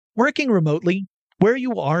Working remotely, where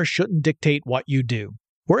you are shouldn't dictate what you do.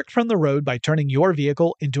 Work from the road by turning your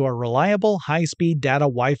vehicle into a reliable high-speed data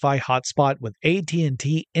Wi-Fi hotspot with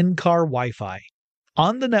AT&T in-car Wi-Fi.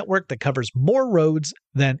 On the network that covers more roads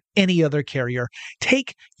than any other carrier,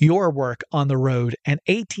 take your work on the road and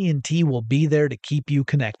AT&T will be there to keep you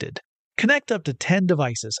connected. Connect up to 10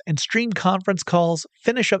 devices and stream conference calls,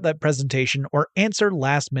 finish up that presentation, or answer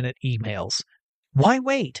last-minute emails. Why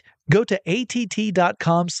wait? Go to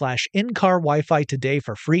att.com/in-car Wi-Fi today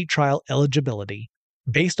for free trial eligibility.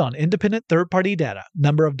 Based on independent third-party data,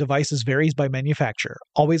 number of devices varies by manufacturer.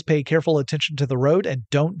 Always pay careful attention to the road and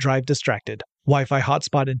don't drive distracted. Wi-Fi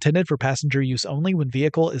hotspot intended for passenger use only when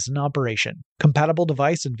vehicle is in operation. Compatible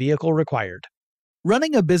device and vehicle required.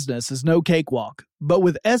 Running a business is no cakewalk, but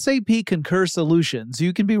with SAP Concur Solutions,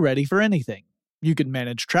 you can be ready for anything. You can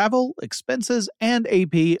manage travel, expenses, and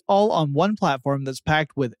AP all on one platform that's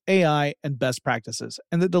packed with AI and best practices,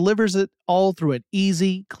 and that delivers it all through an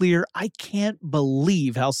easy, clear, I can't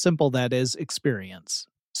believe how simple that is experience.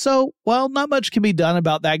 So, while not much can be done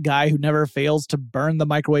about that guy who never fails to burn the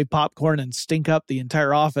microwave popcorn and stink up the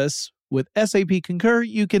entire office, with SAP Concur,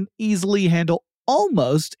 you can easily handle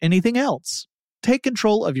almost anything else. Take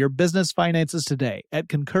control of your business finances today at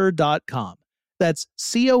Concur.com. That's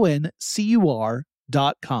CONCUR.com.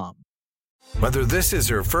 Whether this is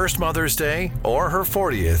her first Mother's Day or her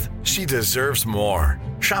 40th, she deserves more.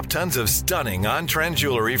 Shop tons of stunning on-trend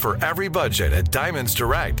jewelry for every budget at Diamonds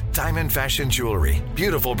Direct. Diamond fashion jewelry,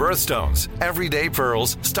 beautiful birthstones, everyday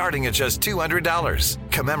pearls starting at just $200.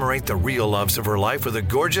 Commemorate the real loves of her life with a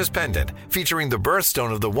gorgeous pendant featuring the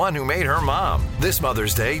birthstone of the one who made her mom. This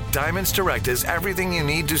Mother's Day, Diamonds Direct is everything you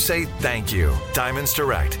need to say thank you. Diamonds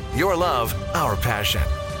Direct. Your love, our passion.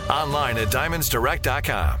 Online at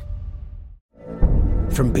diamondsdirect.com.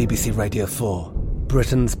 From BBC Radio 4,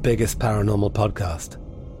 Britain's biggest paranormal podcast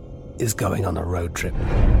is going on a road trip.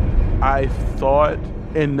 I thought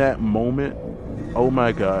in that moment, oh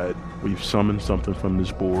my God, we've summoned something from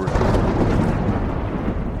this board.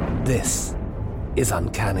 This is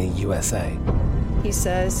Uncanny USA. He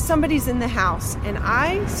says, somebody's in the house, and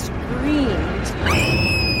I screamed.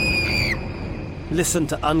 Listen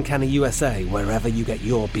to Uncanny USA wherever you get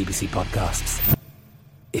your BBC podcasts,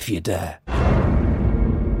 if you dare.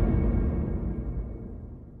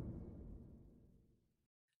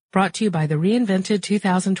 Brought to you by the reinvented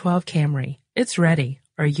 2012 Camry. It's ready.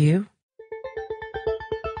 Are you?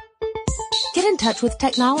 Get in touch with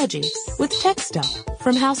technology with Tech Stuff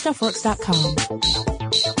from HowStuffWorks.com.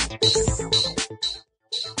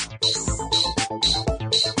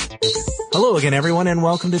 Hello again, everyone, and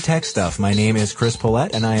welcome to Tech Stuff. My name is Chris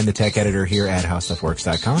Pollette, and I am the tech editor here at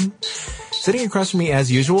HowStuffWorks.com. Sitting across from me,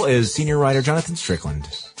 as usual, is senior writer Jonathan Strickland.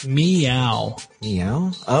 Meow.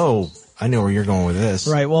 Meow? Oh, I know where you're going with this.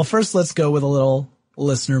 Right, well, first let's go with a little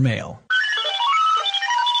listener mail.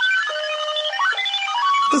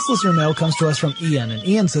 This listener mail comes to us from Ian, and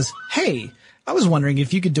Ian says, "Hey, I was wondering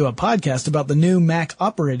if you could do a podcast about the new Mac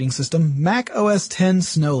operating system, Mac OS X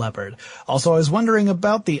Snow Leopard. Also, I was wondering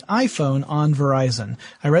about the iPhone on Verizon.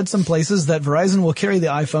 I read some places that Verizon will carry the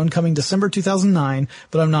iPhone coming December 2009,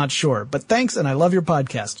 but I'm not sure. But thanks, and I love your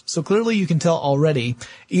podcast." So clearly you can tell already,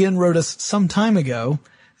 Ian wrote us some time ago.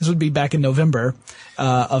 This would be back in November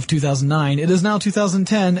of 2009. It is now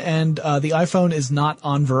 2010, and the iPhone is not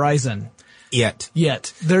on Verizon. Yet.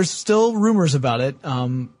 There's still rumors about it.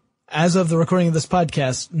 As of the recording of this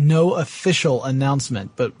podcast, no official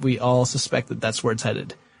announcement, but we all suspect that that's where it's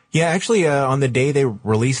headed. Yeah, actually, on the day they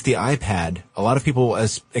released the iPad, a lot of people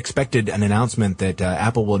expected an announcement that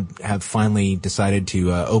Apple would have finally decided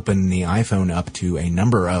to open the iPhone up to a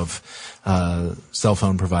number of cell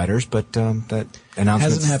phone providers, but that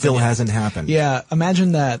announcement still hasn't happened. Yeah,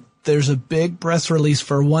 imagine that. There's a big press release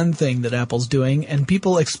for one thing that Apple's doing, and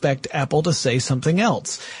people expect Apple to say something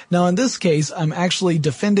else. Now, in this case, I'm actually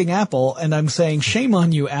defending Apple, and I'm saying shame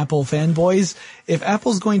on you, Apple fanboys. If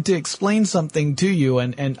Apple's going to explain something to you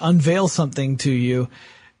and unveil something to you,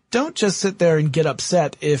 don't just sit there and get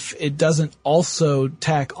upset if it doesn't also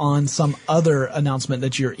tack on some other announcement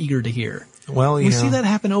that you're eager to hear. Well, we see that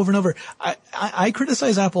happen over and over. I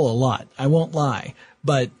criticize Apple a lot. I won't lie,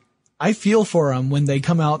 but I feel for them when they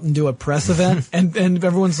come out and do a press event and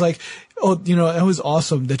everyone's like, oh, you know, it was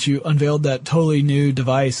awesome that you unveiled that totally new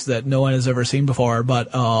device that no one has ever seen before. But,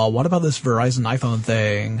 what about this Verizon iPhone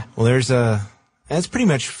thing? Well, that's pretty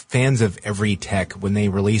much fans of every tech. When they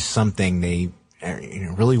release something, they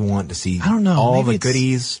really want to see all the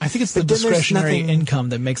goodies. I think it's the discretionary income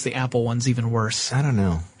that makes the Apple ones even worse. I don't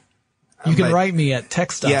know. You can write me at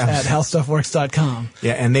techstuff at howstuffworks.com.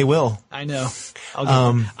 Yeah, and they will. I know.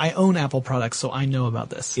 I own Apple products, so I know about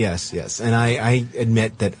this. Yes. And I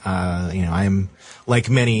admit that, I am, like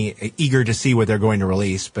many, eager to see what they're going to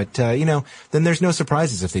release. But, then there's no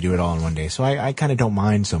surprises if they do it all in one day. So I kind of don't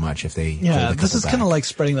mind so much if they Yeah, this is kind of like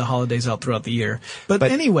spreading the holidays out throughout the year. But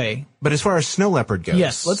anyway. But as far as Snow Leopard goes.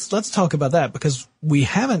 Yes, let's talk about that because we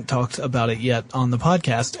haven't talked about it yet on the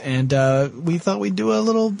podcast. And we thought we'd do a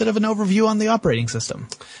little bit of an overview on the operating system.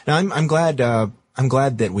 Now, I'm glad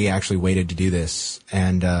that we actually waited to do this,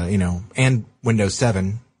 and and Windows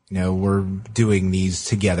 7, we're doing these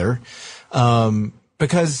together,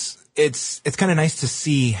 because it's kind of nice to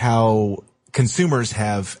see how consumers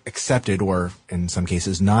have accepted, or in some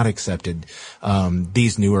cases not accepted,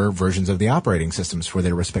 these newer versions of the operating systems for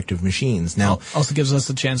their respective machines. Now, also gives us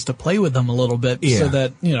a chance to play with them a little bit, so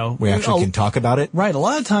that we actually can talk about it. Right. A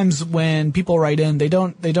lot of times when people write in, they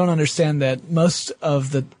don't understand that most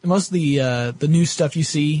of the new stuff you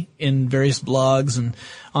see in various blogs and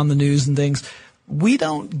on the news and things, we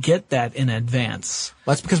don't get that in advance.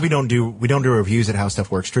 Well, that's because we don't do reviews at how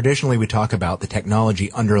stuff works. Traditionally, we talk about the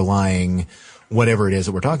technology underlying whatever it is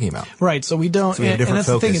that we're talking about. Right. So we don't. So we have a different and that's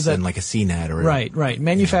focus the thing is that, than like a CNET or right.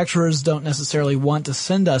 Manufacturers don't necessarily want to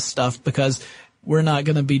send us stuff because we're not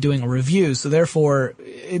going to be doing a review. So therefore,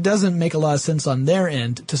 it doesn't make a lot of sense on their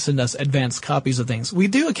end to send us advanced copies of things. We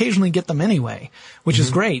do occasionally get them anyway, which is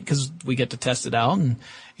great because we get to test it out. And,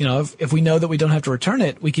 if we know that we don't have to return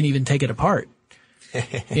it, we can even take it apart.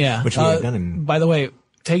 Yeah. Which we have done. By the way,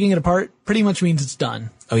 taking it apart pretty much means it's done.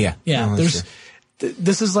 Oh, yeah. Yeah. No,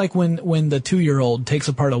 This is like when the 2-year-old takes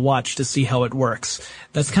apart a watch to see how it works.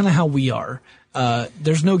 That's kind of how we are.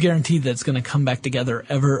 There's no guarantee that it's going to come back together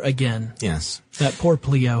ever again. Yes. That poor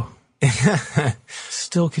Pleo.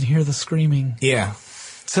 Still can hear the screaming. Yeah.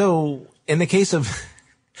 So in the case of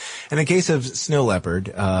Snow Leopard,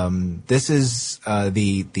 this is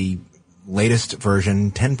the latest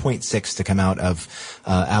version, 10.6, to come out of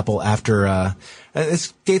Apple after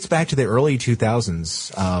this dates back to the early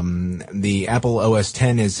 2000s. The Apple OS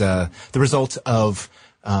X is the result of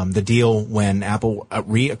the deal when Apple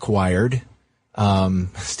reacquired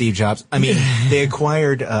Steve Jobs. I mean, they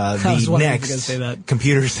acquired the NeXT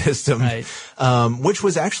computer system, right, which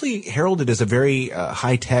was actually heralded as a very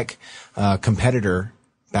high-tech competitor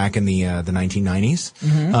back in the 1990s.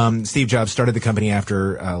 Mm-hmm. Steve Jobs started the company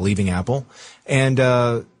after leaving Apple, and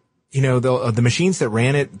the machines that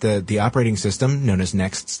ran it, the operating system known as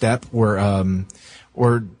Next Step,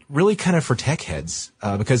 were really kind of for tech heads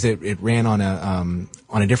because it ran on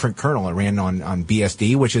a different kernel. It ran on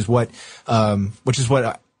BSD, which is what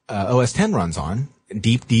OS X runs on,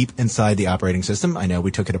 deep inside the operating system. I know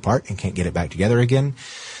we took it apart and can't get it back together again.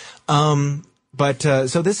 But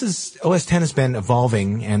so this is, OS X has been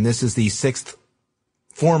evolving, and this is the 6th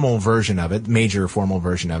formal version of it, major formal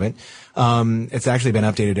version of it. It's actually been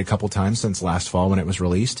updated a couple times since last fall when it was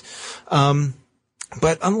released.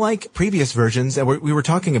 But unlike previous versions, we were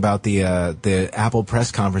talking about the Apple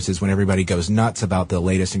press conferences when everybody goes nuts about the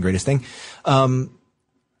latest and greatest thing.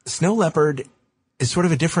 Snow Leopard is sort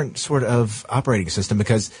of a different sort of operating system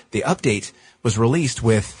because the update was released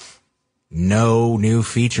with no new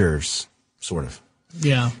features. Sort of.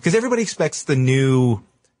 Yeah. Because everybody expects the new,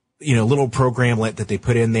 little programlet that they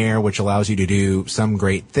put in there, which allows you to do some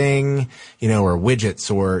great thing, or widgets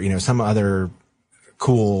or, some other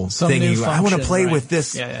cool thing. I want to play with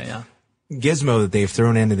this gizmo that they've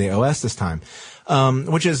thrown into the OS this time.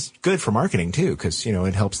 Which is good for marketing too, because,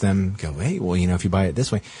 it helps them go, hey, well, if you buy it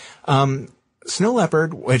this way. Snow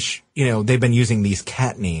Leopard, which, they've been using these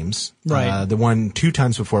cat names. Right. The one 2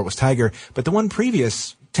 times before it was Tiger, but the one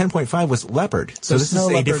previous 10.5 was leopard. So this is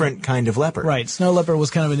a different kind of leopard. Right. Snow Leopard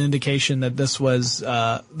was kind of an indication that this was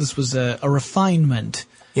a refinement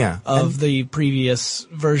of the previous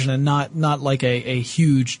version and not like a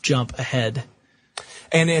huge jump ahead.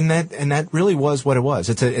 And that really was what it was.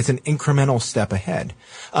 It's an incremental step ahead.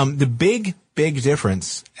 The big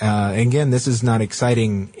difference, again, this is not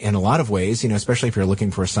exciting in a lot of ways, especially if you're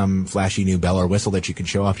looking for some flashy new bell or whistle that you can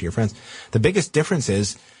show off to your friends. The biggest difference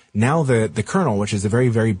is now the kernel, which is a very,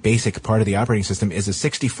 very basic part of the operating system, is a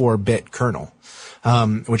 64-bit kernel,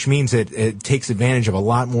 which means it takes advantage of a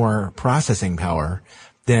lot more processing power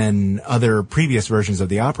than other previous versions of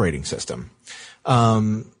the operating system.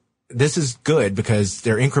 This is good because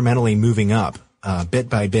they're incrementally moving up, bit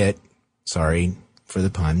by bit, sorry for the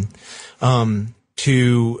pun,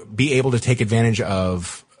 to be able to take advantage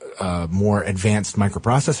of more advanced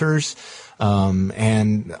microprocessors.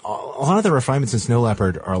 And a lot of the refinements in Snow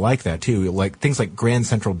Leopard are like that too, like things like Grand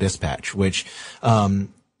Central Dispatch, which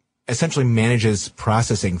essentially manages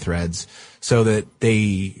processing threads so that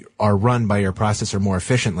they are run by your processor more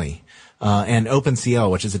efficiently. and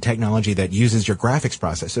OpenCL, which is a technology that uses your graphics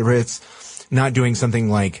processor. It's not doing something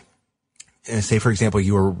like, say, for example,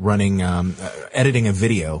 you were running, editing a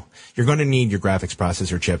video. You're going to need your graphics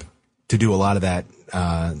processor chip to do a lot of that,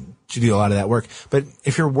 work. But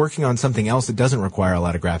if you're working on something else that doesn't require a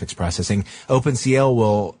lot of graphics processing, OpenCL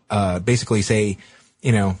will, basically say,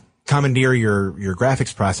 commandeer your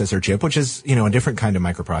graphics processor chip, which is, a different kind of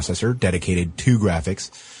microprocessor dedicated to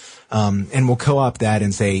graphics. And we'll co-opt that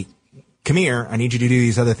and say, come here, I need you to do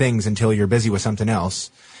these other things until you're busy with something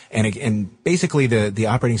else. And basically the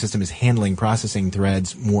operating system is handling processing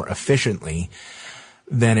threads more efficiently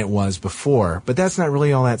than it was before. But that's not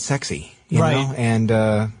really all that sexy, you know? And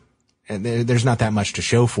there's not that much to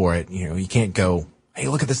show for it. You can't go, hey,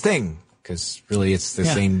 look at this thing. Because really, it's the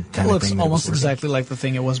same kind of thing. It looks almost exactly like the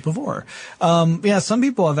thing it was before. Some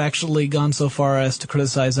people have actually gone so far as to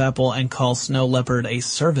criticize Apple and call Snow Leopard a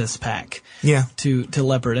service pack. Yeah. To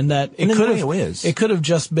Leopard, and that it could have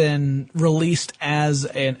just been released as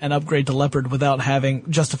an upgrade to Leopard without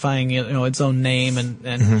justifying its own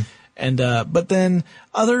name but then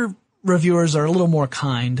other reviewers are a little more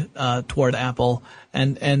kind toward Apple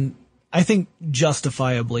and I think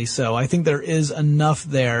justifiably so. I think there is enough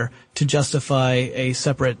there to justify a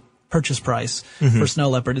separate purchase price for Snow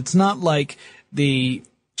Leopard. It's not like the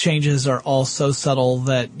changes are all so subtle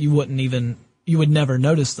that you would never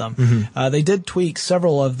notice them. They did tweak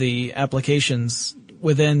several of the applications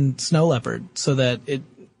within Snow Leopard so that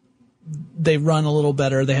they run a little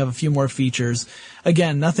better. They have a few more features.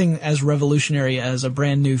 Again, nothing as revolutionary as a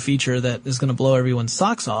brand new feature that is going to blow everyone's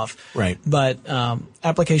socks off. Right. But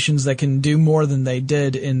applications that can do more than they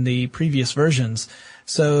did in the previous versions.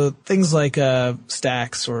 So things like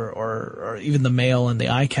Stacks or even the Mail and the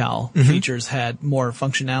iCal features had more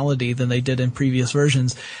functionality than they did in previous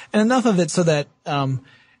versions. And enough of it so that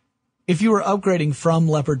if you were upgrading from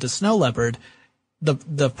Leopard to Snow Leopard,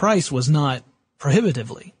 the price was not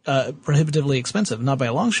prohibitively expensive, not by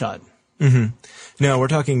a long shot. No, we're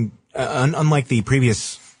talking, unlike the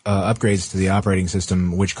previous upgrades to the operating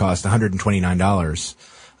system, which cost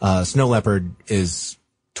 $129, Snow Leopard is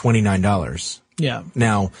 $29. Yeah.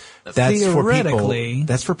 Now, that's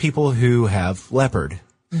for people who have Leopard.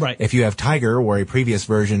 Right. If you have Tiger or a previous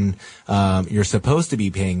version, you're supposed to be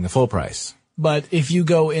paying the full price. But if you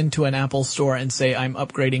go into an Apple store and say, I'm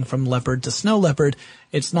upgrading from Leopard to Snow Leopard,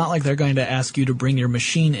 it's not like they're going to ask you to bring your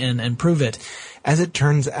machine in and prove it. As it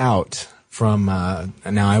turns out, I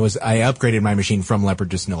upgraded my machine from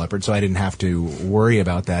Leopard to Snow Leopard, so I didn't have to worry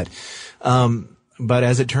about that. But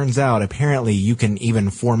as it turns out, apparently you can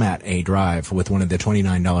even format a drive with one of the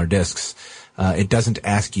 $29 discs. It doesn't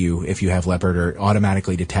ask you if you have Leopard or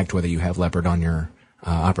automatically detect whether you have Leopard on your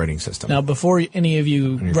operating system. Now, before any of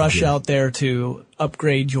you rush out there to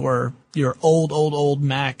upgrade your old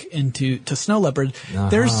Mac to Snow Leopard,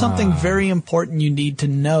 there's something very important you need to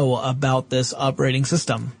know about this operating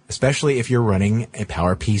system. Especially if you're running a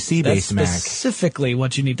PowerPC-based Mac. That's specifically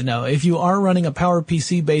what you need to know. If you are running a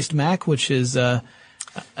PowerPC-based Mac, which is those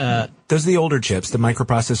are the older chips, the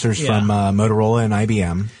microprocessors from Motorola and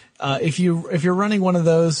IBM. If you're running one of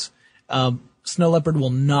those, Snow Leopard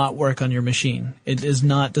will not work on your machine. It is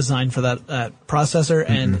not designed for that processor,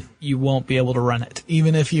 and you won't be able to run it.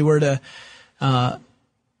 Even if you were to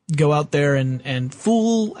go out there and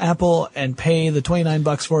fool Apple and pay the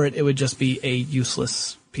 $29 for it, it would just be a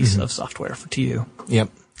useless piece of software to you.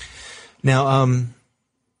 Yep. Now,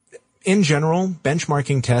 in general,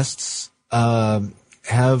 benchmarking tests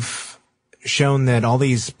have shown that all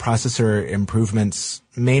these processor improvements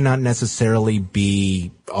may not necessarily be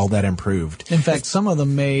all that improved. In fact, some of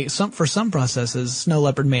them for some processes, Snow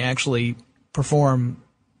Leopard may actually perform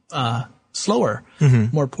slower,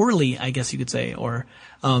 more poorly, I guess you could say, or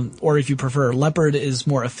if you prefer, Leopard is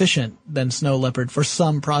more efficient than Snow Leopard for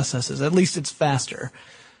some processes. At least it's faster.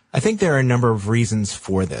 I think there are a number of reasons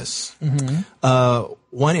for this.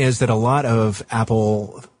 One is that a lot of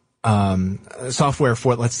Apple software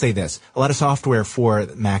for, let's say this, a lot of software for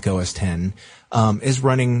Mac OS X is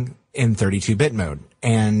running in 32-bit mode.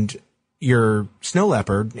 And your Snow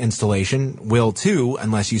Leopard installation will too,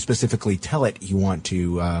 unless you specifically tell it you want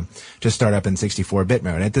to start up in 64-bit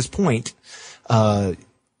mode. At this point,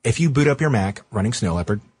 if you boot up your Mac running Snow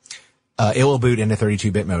Leopard, it will boot into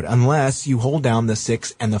 32-bit mode unless you hold down the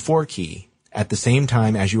 6 and the 4 key at the same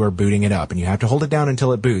time as you are booting it up. And you have to hold it down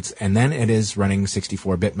until it boots, and then it is running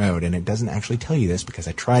 64-bit mode. And it doesn't actually tell you this because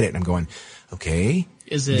I tried it and I'm going, okay,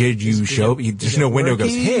 there's no window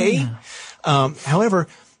goes, hey. However,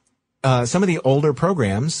 some of the older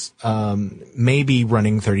programs may be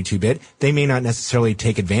running 32-bit. They may not necessarily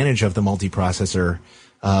take advantage of the multiprocessor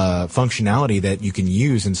functionality that you can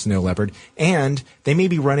use in Snow Leopard. And they may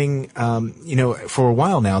be running, for a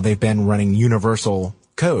while now, they've been running universal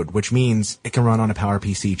code, which means it can run on a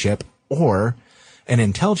PowerPC chip or an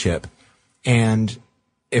Intel chip. And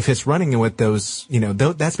if it's running with those,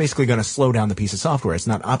 that's basically going to slow down the piece of software. It's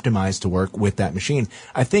not optimized to work with that machine.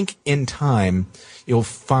 I think in time, you'll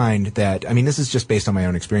find that, this is just based on my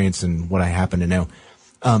own experience and what I happen to know.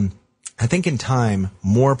 I think in time,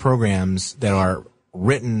 more programs that are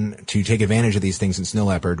written to take advantage of these things in Snow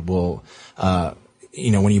Leopard will, when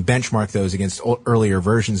you benchmark those against earlier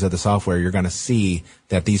versions of the software, you're going to see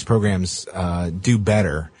that these programs do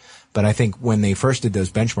better. But I think when they first did those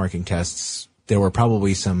benchmarking tests, there were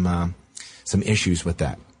probably some issues with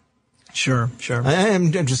that. Sure.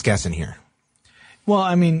 I'm just guessing here. Well,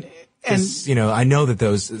 I know that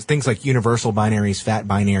those things like universal binaries, fat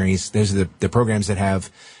binaries, those are the programs that have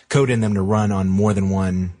code in them to run on more than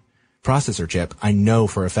one processor chip. I know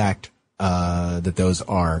for a fact that those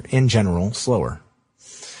are, in general, slower.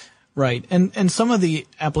 Right. And some of the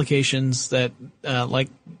applications that, like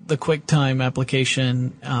the QuickTime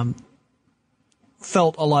application,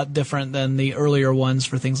 felt a lot different than the earlier ones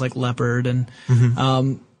for things like Leopard. And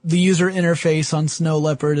the user interface on Snow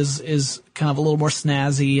Leopard is kind of a little more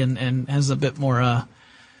snazzy and has a bit more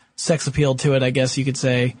sex appeal to it, I guess you could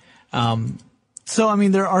say. So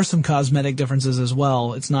there are some cosmetic differences as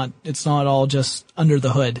well. It's not all just under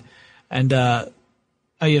the hood. And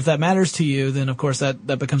if that matters to you, then of course that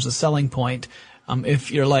becomes a selling point.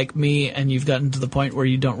 If you're like me and you've gotten to the point where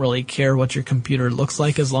you don't really care what your computer looks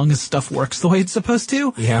like as long as stuff works the way it's supposed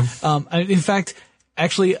to. Yeah. In fact,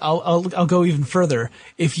 actually, I'll go even further.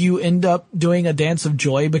 If you end up doing a dance of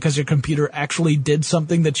joy because your computer actually did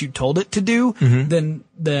something that you told it to do, then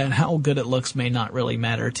how good it looks may not really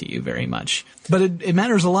matter to you very much. But it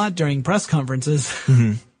matters a lot during press conferences.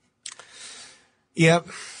 Yep,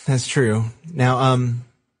 that's true. Now,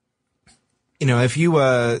 if you,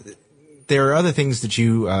 there are other things that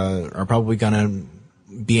you are probably going to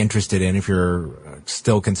be interested in if you're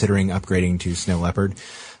still considering upgrading to Snow Leopard.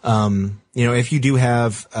 If you do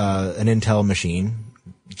have an Intel machine,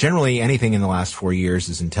 generally anything in the last 4 years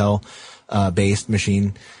is Intel based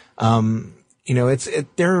machine.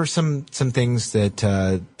 There are some things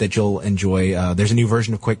that you'll enjoy. There's a new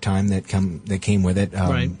version of QuickTime that came with it.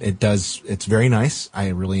 Right. It's very nice. I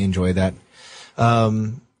really enjoy that.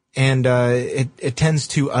 And it tends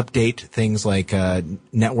to update things like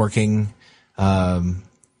networking,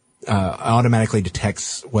 automatically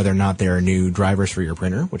detects whether or not there are new drivers for your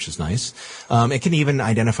printer, which is nice. It can even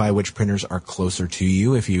identify which printers are closer to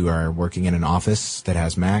you if you are working in an office that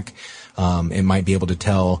has Mac. It might be able to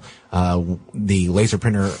tell the laser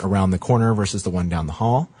printer around the corner versus the one down the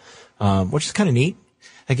hall, which is kind of neat.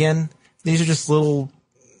 Again, these are just little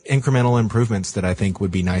incremental improvements that I think would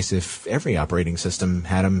be nice if every operating system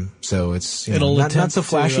had them. So it's not so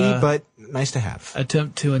flashy, but nice to have.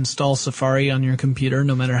 Attempt to install Safari on your computer,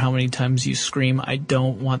 no matter how many times you scream, "I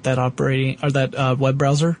don't want that web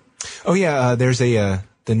browser." Oh yeah, there's the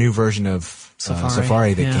new version of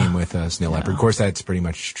Safari that came with Snow Leopard. Of course, that's pretty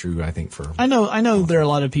much true. I think for I know there are a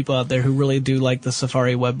lot of people out there who really do like the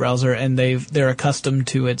Safari web browser, and they're accustomed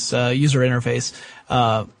to its user interface.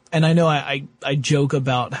 And I know I joke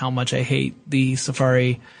about how much I hate the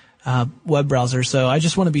Safari web browser, so I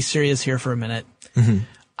just want to be serious here for a minute.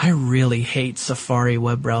 I really hate Safari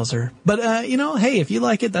web browser. But hey, if you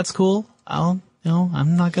like it, that's cool. I'm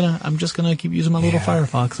just gonna keep using my little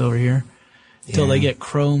Firefox over here until they get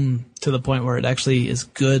Chrome to the point where it actually is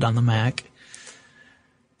good on the Mac.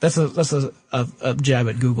 That's a jab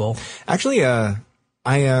at Google. Actually, I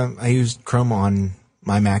used Chrome on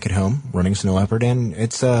my Mac at home running Snow Leopard, and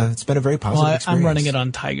it's been a very positive experience. I'm running it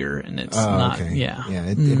on Tiger, and it's not. Okay. Yeah.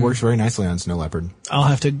 It works very nicely on Snow Leopard. I'll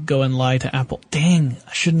have to go and lie to Apple. Dang,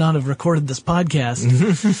 I should not have recorded this podcast.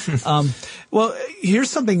 Well, here's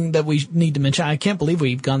something that we need to mention. I can't believe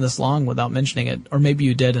we've gone this long without mentioning it, or maybe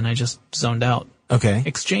you did, and I just zoned out. Okay.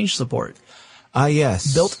 Exchange support.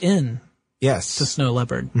 Yes. Built in. Yes. To Snow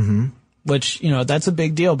Leopard. Which, that's a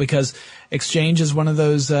big deal because Exchange is one of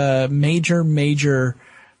those major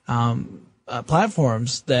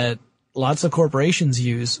platforms that lots of corporations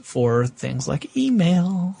use for things like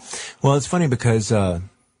email. Well, it's funny because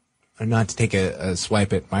not to take a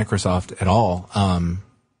swipe at Microsoft at all,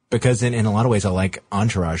 because in a lot of ways I like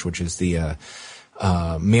Entourage, which is the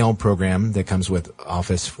mail program that comes with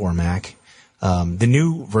Office for Mac. The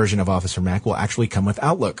new version of Office for Mac will actually come with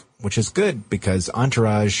Outlook, which is good because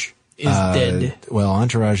Entourage is dead. Well,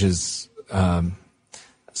 Entourage's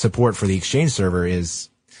support for the Exchange server is,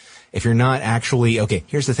 if you're not actually,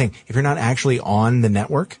 here's the thing. If you're not actually on the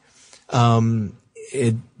network,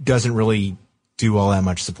 it doesn't really do all that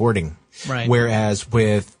much supporting. Right. Whereas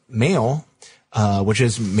with Mail, which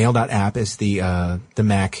is Mail.app is the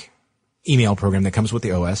Mac email program that comes with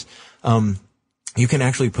the OS, you can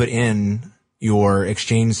actually put in your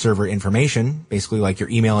Exchange server information, basically like your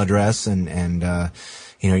email address and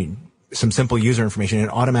some simple user information. It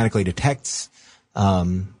automatically detects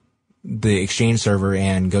the Exchange server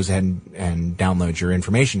and goes ahead and downloads your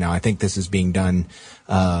information. Now, I think this is being done,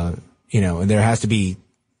 there has to be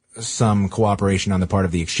some cooperation on the part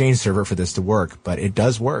of the Exchange server for this to work, but it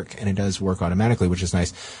does work, and it does work automatically, which is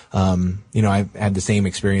nice. I've had the same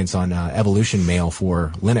experience on Evolution Mail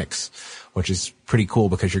for Linux, which is pretty cool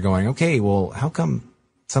because you're going, okay, well, how come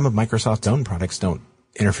some of Microsoft's own products don't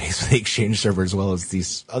interface with the Exchange server as well as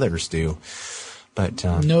these others do? But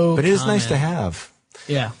it is nice to have.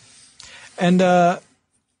 Yeah. And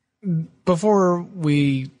before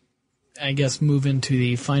we, I guess, move into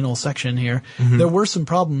the final section here, there were some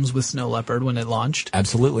problems with Snow Leopard when it launched.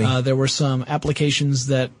 Absolutely. There were some applications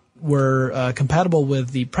that were compatible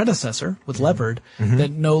with the predecessor, with Leopard,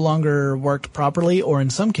 that no longer worked properly, or in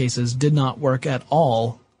some cases did not work at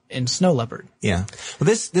all in Snow Leopard. Yeah.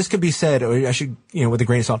 Well, this could be said, or I should, with a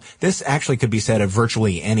grain of salt, this actually could be said of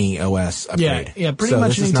virtually any OS upgrade. Yeah, pretty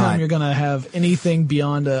much anytime you're going to have anything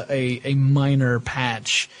beyond a minor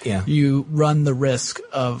patch, you run the risk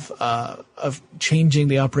of changing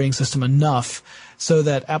the operating system enough so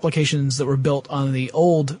that applications that were built on the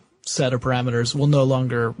old set of parameters will no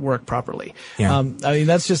longer work properly. Yeah.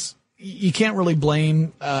 That's just, you can't really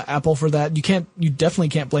blame Apple for that. You definitely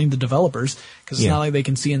can't blame the developers, because it's not like they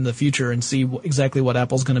can see in the future and see exactly what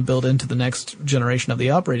Apple's going to build into the next generation of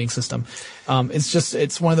the operating system.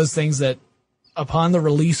 It's one of those things that upon the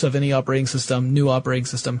release of any new operating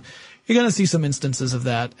system, you're going to see some instances of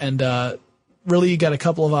that. And really, you got a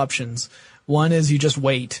couple of options. One is you just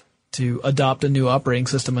wait to adopt a new operating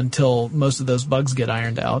system until most of those bugs get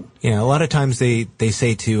ironed out. Yeah, a lot of times they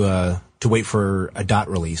say to wait for a dot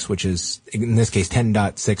release, which is in this case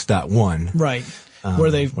 10.6.1. Right. Where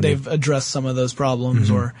they've addressed some of those problems,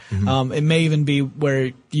 or it may even be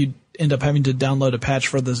where you end up having to download a patch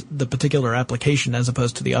for the particular application as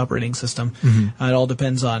opposed to the operating system. It all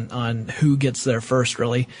depends on who gets there first,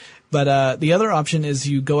 really. But the other option is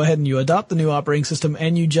you go ahead and you adopt the new operating system,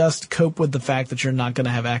 and you just cope with the fact that you're not going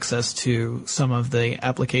to have access to some of the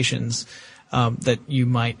applications that you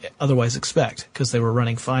might otherwise expect because they were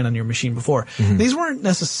running fine on your machine before. These weren't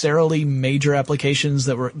necessarily major applications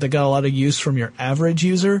that got a lot of use from your average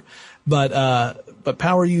user, but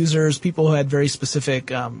power users, people who had very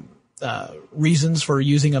specific reasons for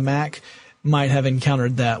using a Mac, might have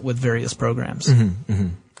encountered that with various programs.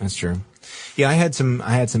 That's true. Yeah, I had some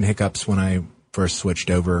hiccups when I first switched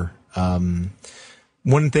over.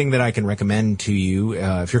 One thing that I can recommend to you,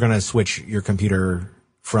 if you're going to switch your computer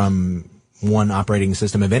from one operating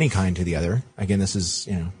system of any kind to the other, again, this is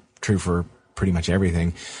true for pretty much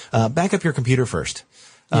everything. Back up your computer first.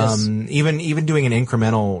 Yes. Even doing an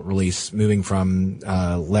incremental release, moving from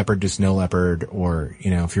Leopard to Snow Leopard, or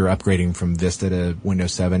if you're upgrading from Vista to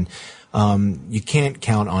Windows 7, you can't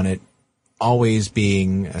count on it always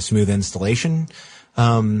being a smooth installation.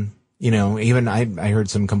 Even I heard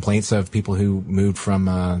some complaints of people who moved from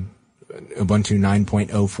Ubuntu 9.04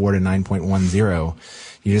 to 9.10.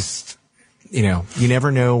 You just you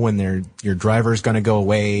never know when your driver's going to go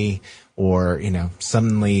away, or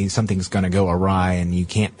suddenly something's going to go awry and you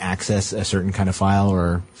can't access a certain kind of file,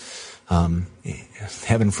 or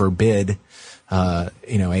heaven forbid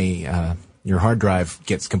your hard drive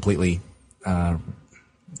gets completely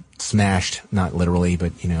smashed, not literally,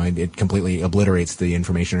 but it completely obliterates the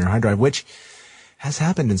information on your hard drive, which has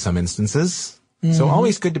happened in some instances. So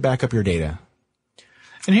always good to back up your data.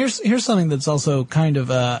 And here's something that's also kind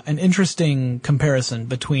of an interesting comparison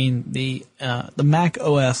between the Mac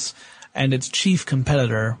OS and its chief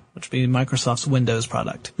competitor, which would be Microsoft's Windows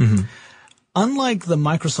product. Unlike the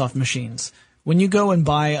Microsoft machines, when you go and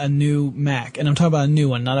buy a new Mac, and I'm talking about a new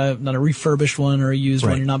one, not a refurbished one or a used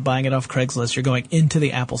one, you're not buying it off Craigslist, you're going into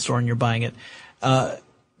the Apple Store and you're buying it.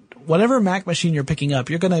 Whatever Mac machine you're picking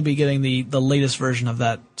up, you're going to be getting the latest version of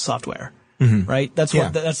that software. Right? That's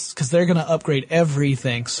because they're going to upgrade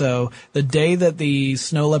everything. So the day that the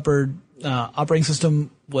Snow Leopard operating system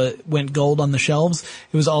went gold on the shelves,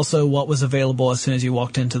 it was also what was available as soon as you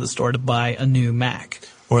walked into the store to buy a new Mac.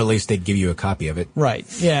 Or at least they'd give you a copy of it. Right.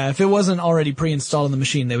 Yeah. If it wasn't already pre-installed on the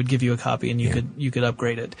machine, they would give you a copy and you could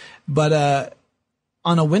upgrade it. But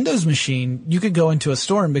on a Windows machine, you could go into a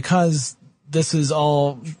store, and because this is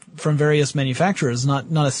all from various manufacturers, not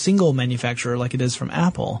a single manufacturer like it is from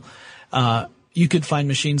Apple, you could find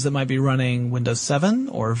machines that might be running Windows 7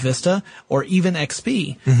 or Vista or even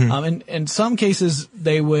XP. And in some cases,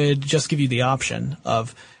 they would just give you the option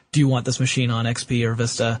of, do you want this machine on XP or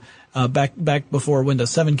Vista? Back before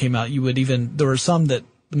Windows 7 came out, there were some that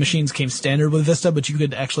the machines came standard with Vista, but you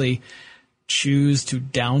could actually choose to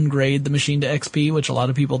downgrade the machine to XP, which a lot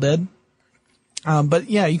of people did. But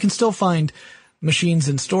yeah, you can still find machines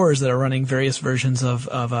in stores that are running various versions of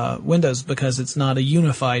Windows because it's not a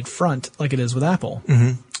unified front like it is with Apple.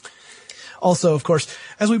 Also, of course,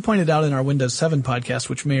 as we pointed out in our Windows 7 podcast,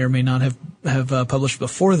 which may or may not have published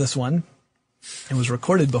before this one, it was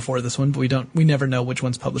recorded before this one, but we never know which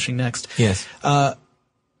one's publishing next. Yes.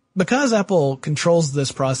 Because Apple controls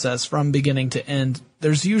this process from beginning to end,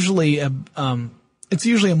 there's usually it's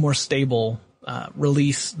usually a more stable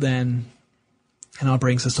release than an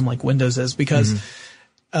operating system like Windows is, because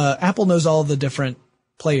Apple knows all the different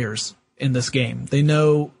players in this game. They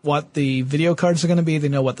know what the video cards are going to be. They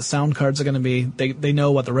know what the sound cards are going to be. They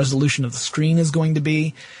know what the resolution of the screen is going to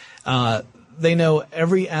be. They know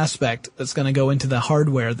every aspect that's going to go into the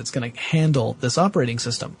hardware that's going to handle this operating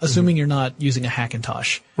system, assuming you're not using a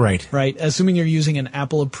Hackintosh. Right. Assuming you're using an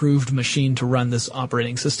Apple-approved machine to run this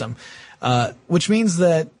operating system. Which means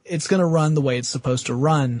that it's going to run the way it's supposed to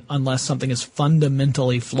run unless something is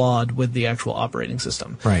fundamentally flawed with the actual operating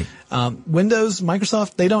system. Right. Windows,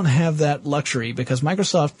 Microsoft, they don't have that luxury because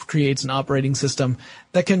Microsoft creates an operating system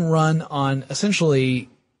that can run on essentially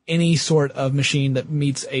any sort of machine that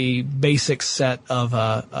meets a basic set of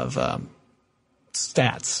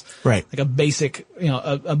stats. Right. Like a basic,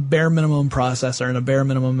 a bare minimum processor and a bare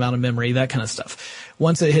minimum amount of memory, that kind of stuff.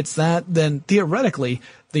 Once it hits that, then theoretically,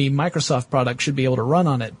 the Microsoft product should be able to run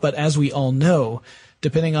on it. But as we all know,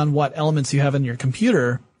 depending on what elements you have in your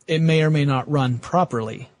computer, it may or may not run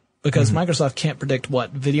properly. Because Microsoft can't predict what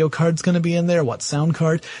video card's going to be in there, what sound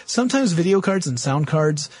card. Sometimes video cards and sound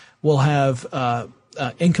cards will have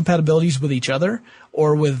incompatibilities with each other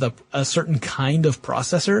or with a certain kind of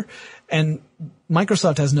processor. And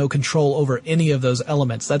Microsoft has no control over any of those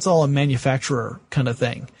elements. That's all a manufacturer kind of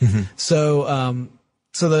thing. So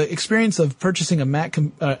the experience of purchasing a Mac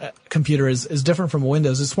computer is different from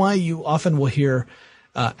Windows. It's why you often will hear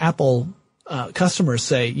Apple customers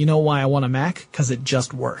say, you know why I want a Mac? Because it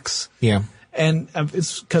just works. Yeah. And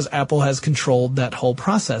it's because Apple has controlled that whole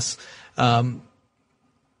process.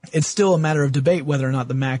 It's still a matter of debate whether or not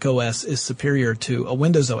the Mac OS is superior to a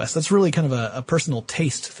Windows OS. That's really kind of a personal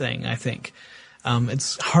taste thing, I think.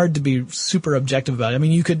 It's hard to be super objective about it. I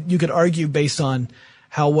mean, you could argue based on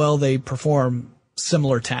how well they perform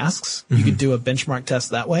similar tasks. You could do a benchmark test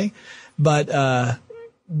that way. But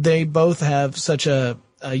they both have such a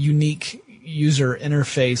unique user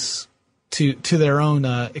interface to their own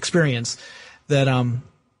experience that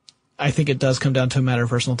I think it does come down to a matter of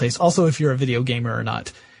personal taste. Also, if you're a video gamer or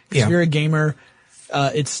not. If you're a gamer,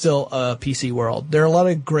 it's still a PC world. There are a lot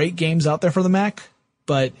of great games out there for the Mac,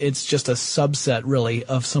 but it's just a subset, really,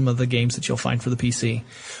 of some of the games that you'll find for the PC.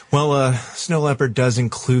 Well, Snow Leopard does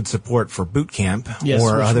include support for Boot Camp or which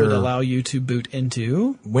other would allow you to boot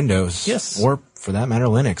into Windows. Yes. Or, for that matter,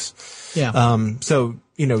 Linux. Yeah. So,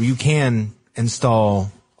 you can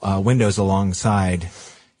install Windows alongside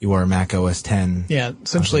your Mac OS 10. Yeah,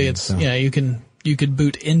 essentially you could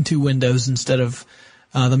boot into Windows instead of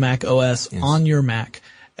the Mac OS on your Mac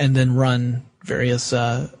and then run various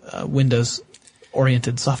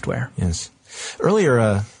Windows-oriented software. Yes. Earlier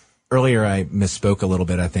I misspoke a little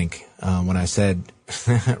bit, I think, when I said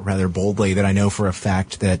rather boldly that I know for a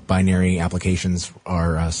fact that binary applications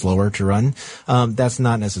are slower to run. That's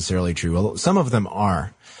not necessarily true. Well, some of them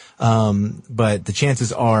are. But the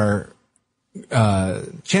chances are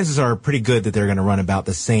pretty good that they're going to run about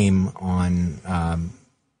the same on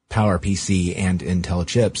PowerPC and Intel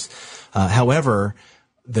chips. However,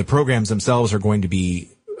 the programs themselves are going to be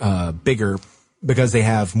bigger because they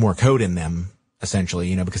have more code in them,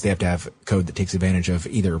 essentially, because they have to have code that takes advantage of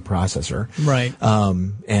either processor. Right.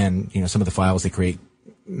 And some of the files they create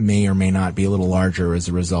may or may not be a little larger as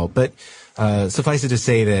a result. But suffice it to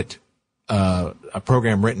say that a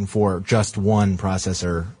program written for just one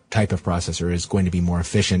type of processor is going to be more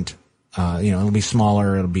efficient. It'll be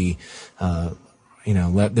smaller. It'll be,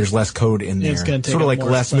 there's less code in there. It's going to take sort of like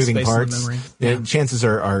less moving space parts. in the memory. Yeah. Chances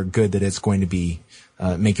are good that it's going to be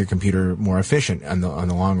make your computer more efficient on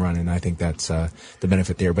the long run, and I think that's the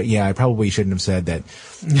benefit there. But yeah, I probably shouldn't have said that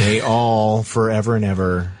they all forever and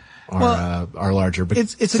ever are larger, but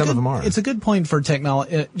some of them are. It's a good point for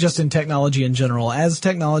technology, just in technology in general. As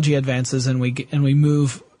technology advances and we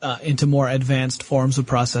move into more advanced forms of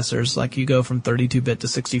processors, like you go from 32-bit to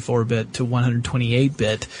 64-bit to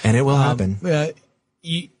 128-bit, and it will happen.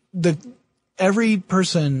 every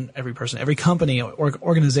company or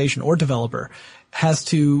organization or developer has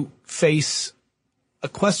to face a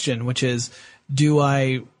question, which is, do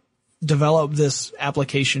I develop this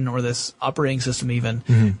application or this operating system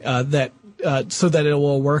even so that it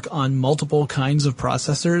will work on multiple kinds of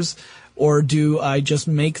processors? Or do I just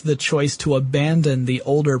make the choice to abandon the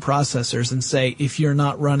older processors and say, if you're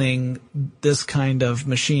not running this kind of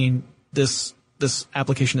machine, this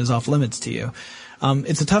application is off limits to you?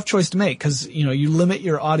 It's a tough choice to make because, you limit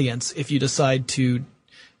your audience if you decide to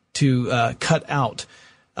cut out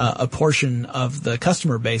a portion of the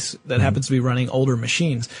customer base that happens to be running older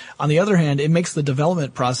machines. On the other hand, it makes the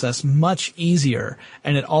development process much easier,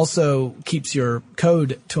 and it also keeps your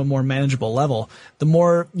code to a more manageable level. The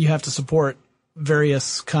more you have to support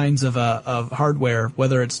various kinds of hardware,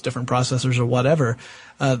 whether it's different processors or whatever,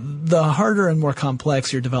 the harder and more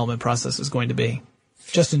complex your development process is going to be.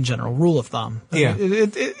 Just in general, rule of thumb. Yeah.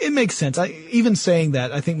 It makes sense. Even saying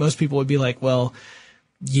that, I think most people would be like, well,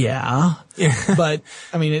 yeah. But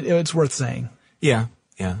I mean, it's worth saying. Yeah.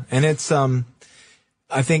 And it's, I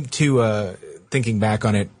think too, thinking back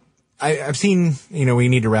on it, I've seen, we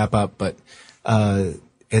need to wrap up, but,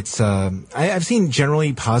 I've seen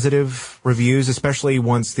generally positive reviews, especially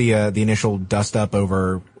once the initial dust up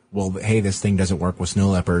over, well, hey, this thing doesn't work with Snow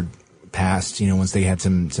Leopard passed, once they had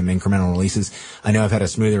some incremental releases. I know I've had a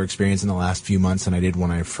smoother experience in the last few months than I did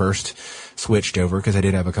when I first switched over, because I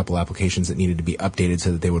did have a couple applications that needed to be updated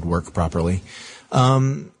so that they would work properly.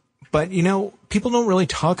 But people don't really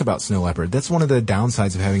talk about Snow Leopard. That's one of the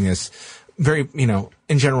downsides of having this very,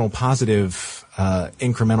 in general positive,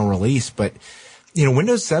 incremental release. But,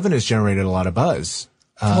 Windows 7 has generated a lot a buzz.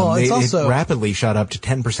 It rapidly shot up to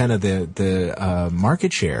 10% of the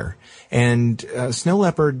market share. And, Snow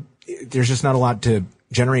Leopard, there's just not a lot to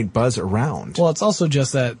generate buzz around. Well, it's also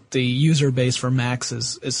just that the user base for Macs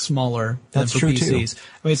is smaller than for PCs. Too.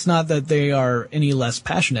 I mean, it's not that they are any less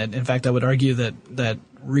passionate. In fact, I would argue that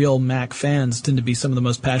real Mac fans tend to be some of the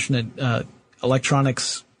most passionate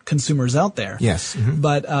electronics consumers out there. Yes. Mm-hmm.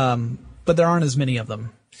 But there aren't as many of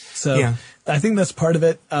them. So yeah. I think that's part of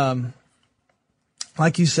it.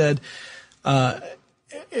 Like you said,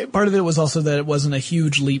 part of it was also that it wasn't a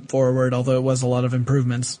huge leap forward, although it was a lot of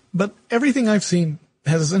improvements. But everything I've seen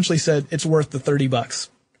has essentially said it's worth the $30.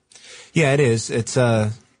 Yeah, it is. It's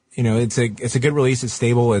it's a good release. It's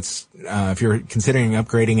stable. It's if you're considering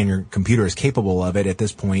upgrading and your computer is capable of it at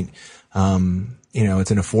this point,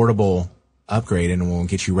 it's an affordable upgrade and will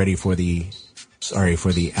get you ready for the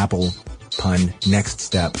Apple pun next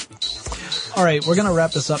step. All right, we're gonna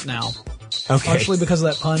wrap this up now. Okay. Partially because of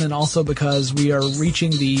that pun, and also because we are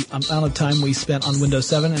reaching the amount of time we spent on Windows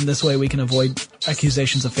 7, and this way we can avoid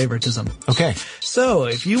accusations of favoritism. Okay. So,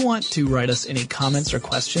 if you want to write us any comments or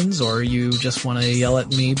questions, or you just want to yell at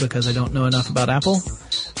me because I don't know enough about Apple,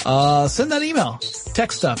 send that email.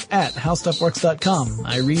 techstuff@howstuffworks.com.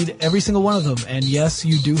 I read every single one of them, and yes,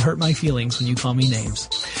 you do hurt my feelings when you call me names.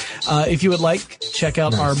 If you would like, check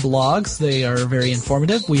out our blogs. They are very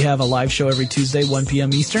informative. We have a live show every Tuesday, 1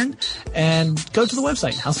 p.m. Eastern. And go to the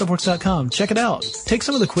website, howstuffworks.com. Check it out. Take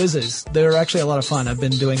some of the quizzes. They're actually a lot of fun. I've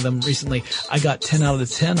been doing them recently. I got 10 out of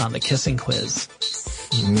 10 on the kissing quiz.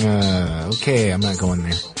 Okay, I'm not going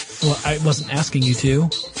there. Well, I wasn't asking you to.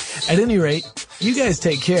 At any rate, you guys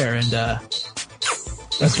take care, and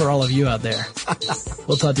that's for all of you out there.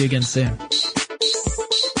 We'll talk to you again soon.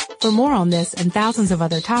 For more on this and thousands of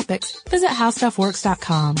other topics, visit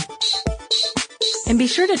howstuffworks.com. And be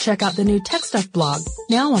sure to check out the new Tech Stuff blog,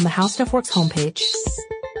 now on the How Stuff Works homepage.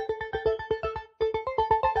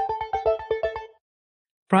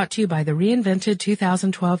 Brought to you by the reinvented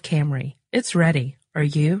 2012 Camry. It's ready. Are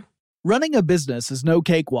you? Running a business is no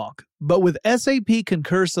cakewalk, but with SAP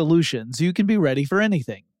Concur Solutions, you can be ready for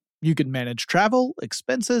anything. You can manage travel,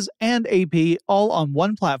 expenses, and AP all on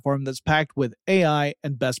one platform that's packed with AI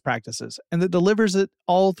and best practices, and that delivers it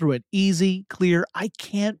all through an easy, clear, I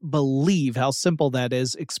can't believe how simple that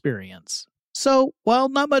is experience. So, while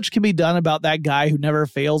not much can be done about that guy who never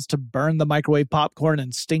fails to burn the microwave popcorn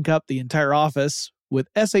and stink up the entire office, with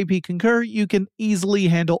SAP Concur, you can easily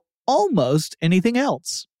handle almost anything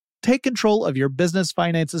else. Take control of your business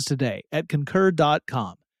finances today at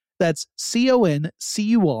concur.com. That's CONCUR.com.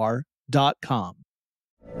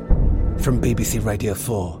 From BBC Radio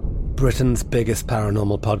 4, Britain's biggest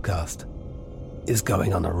paranormal podcast is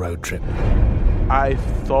going on a road trip. I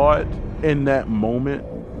thought in that moment,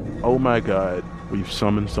 oh my God, we've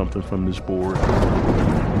summoned something from this board.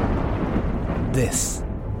 This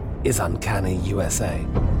is Uncanny USA.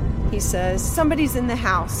 He says, somebody's in the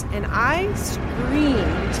house, and I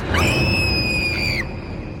screamed.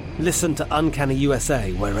 Listen to Uncanny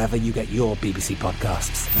USA wherever you get your BBC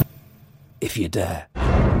podcasts, if you dare.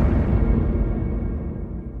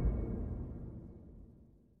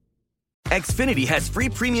 Xfinity has free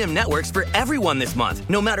premium networks for everyone this month,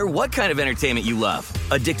 no matter what kind of entertainment you love.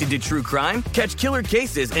 Addicted to true crime? Catch killer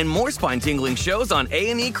cases and more spine-tingling shows on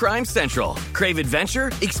A&E Crime Central. Crave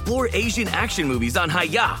adventure? Explore Asian action movies on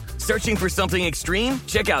Hi-Ya. Searching for something extreme?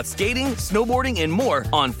 Check out skating, snowboarding, and more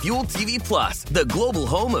on Fuel TV Plus, the global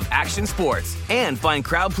home of action sports. And find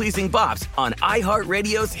crowd-pleasing bops on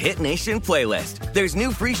iHeartRadio's Hit Nation playlist. There's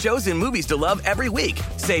new free shows and movies to love every week.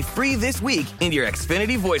 Say free this week in your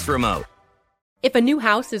Xfinity voice remote. If a new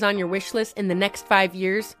house is on your wish list in the next 5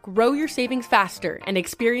 years, grow your savings faster and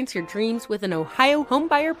experience your dreams with an Ohio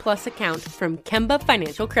Homebuyer Plus account from Kemba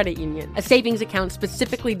Financial Credit Union. A savings account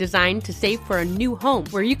specifically designed to save for a new home,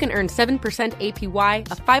 where you can earn 7% APY,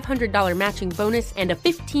 a $500 matching bonus, and a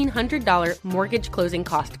 $1,500 mortgage closing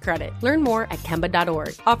cost credit. Learn more at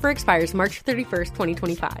Kemba.org. Offer expires March 31st,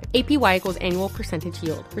 2025. APY equals annual percentage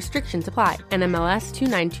yield. Restrictions apply. NMLS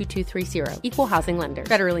 292230. Equal housing lender.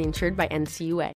 Federally insured by NCUA.